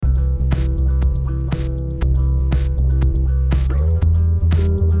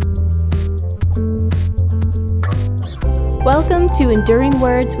Welcome to Enduring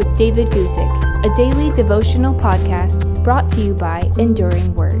Words with David Guzik, a daily devotional podcast brought to you by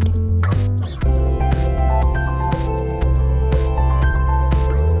Enduring Word.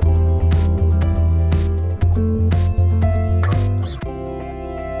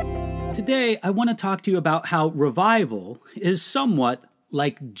 Today, I want to talk to you about how revival is somewhat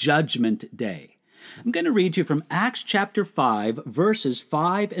like Judgment Day. I'm going to read you from Acts chapter 5, verses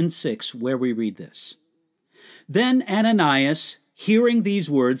 5 and 6, where we read this. Then Ananias, hearing these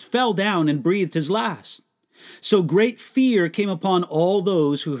words, fell down and breathed his last. So great fear came upon all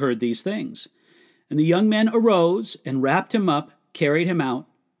those who heard these things. And the young men arose and wrapped him up, carried him out,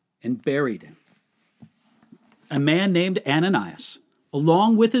 and buried him. A man named Ananias,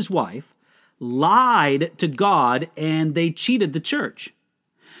 along with his wife, lied to God, and they cheated the church.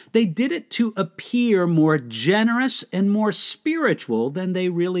 They did it to appear more generous and more spiritual than they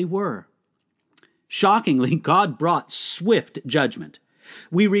really were. Shockingly, God brought swift judgment.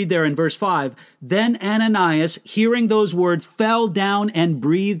 We read there in verse 5, Then Ananias, hearing those words, fell down and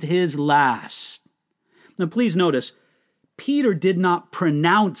breathed his last. Now please notice, Peter did not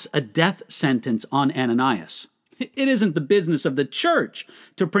pronounce a death sentence on Ananias. It isn't the business of the church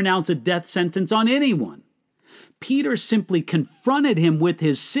to pronounce a death sentence on anyone. Peter simply confronted him with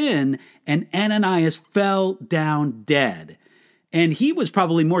his sin, and Ananias fell down dead. And he was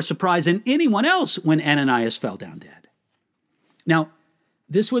probably more surprised than anyone else when Ananias fell down dead. Now,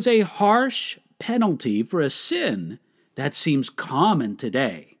 this was a harsh penalty for a sin that seems common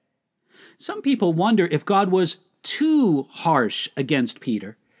today. Some people wonder if God was too harsh against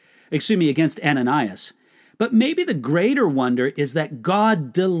against Ananias. But maybe the greater wonder is that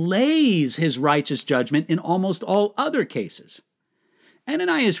God delays his righteous judgment in almost all other cases.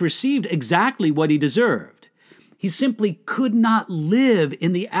 Ananias received exactly what he deserved. He simply could not live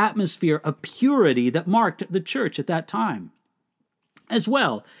in the atmosphere of purity that marked the church at that time. As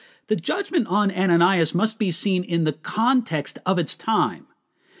well, the judgment on Ananias must be seen in the context of its time.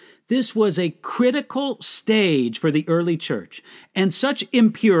 This was a critical stage for the early church, and such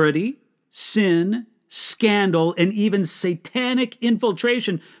impurity, sin, scandal, and even satanic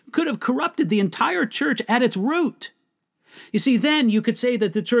infiltration could have corrupted the entire church at its root. You see, then you could say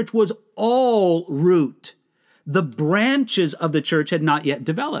that the church was all root. The branches of the church had not yet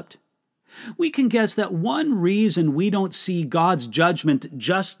developed. We can guess that one reason we don't see God's judgment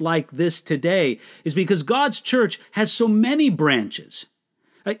just like this today is because God's church has so many branches.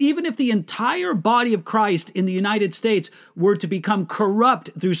 Even if the entire body of Christ in the United States were to become corrupt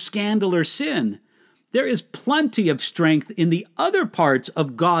through scandal or sin, there is plenty of strength in the other parts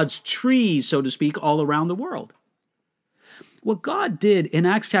of God's tree, so to speak, all around the world. What God did in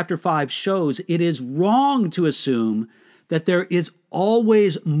Acts chapter 5 shows it is wrong to assume that there is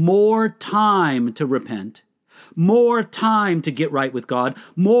always more time to repent, more time to get right with God,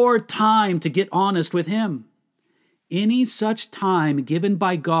 more time to get honest with Him. Any such time given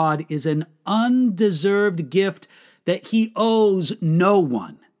by God is an undeserved gift that He owes no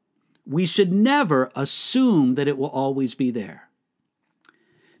one. We should never assume that it will always be there.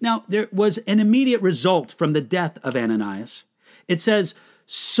 Now, there was an immediate result from the death of Ananias. It says,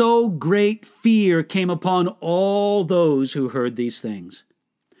 so great fear came upon all those who heard these things.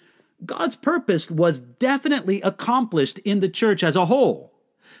 God's purpose was definitely accomplished in the church as a whole.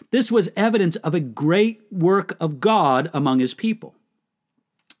 This was evidence of a great work of God among His people.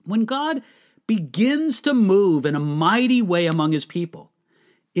 When God begins to move in a mighty way among His people,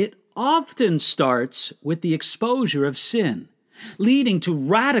 it often starts with the exposure of sin, leading to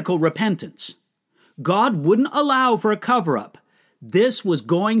radical repentance. God wouldn't allow for a cover-up. This was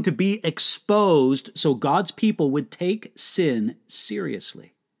going to be exposed so God's people would take sin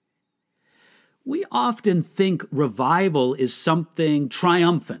seriously. We often think revival is something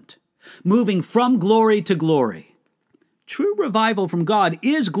triumphant, moving from glory to glory. True revival from God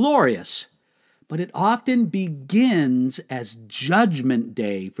is glorious, but it often begins as Judgment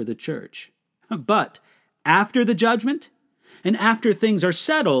Day for the church. But after the judgment, and after things are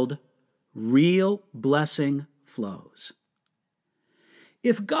settled, real blessing flows.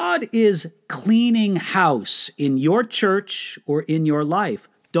 If God is cleaning house in your church or in your life,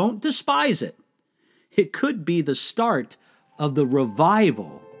 don't despise it. It could be the start of the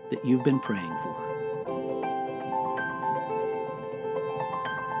revival that you've been praying for.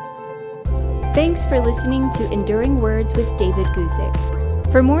 Thanks for listening to Enduring Words with David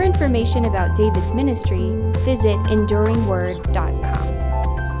Guzik. For more information about David's ministry, visit enduringword.com.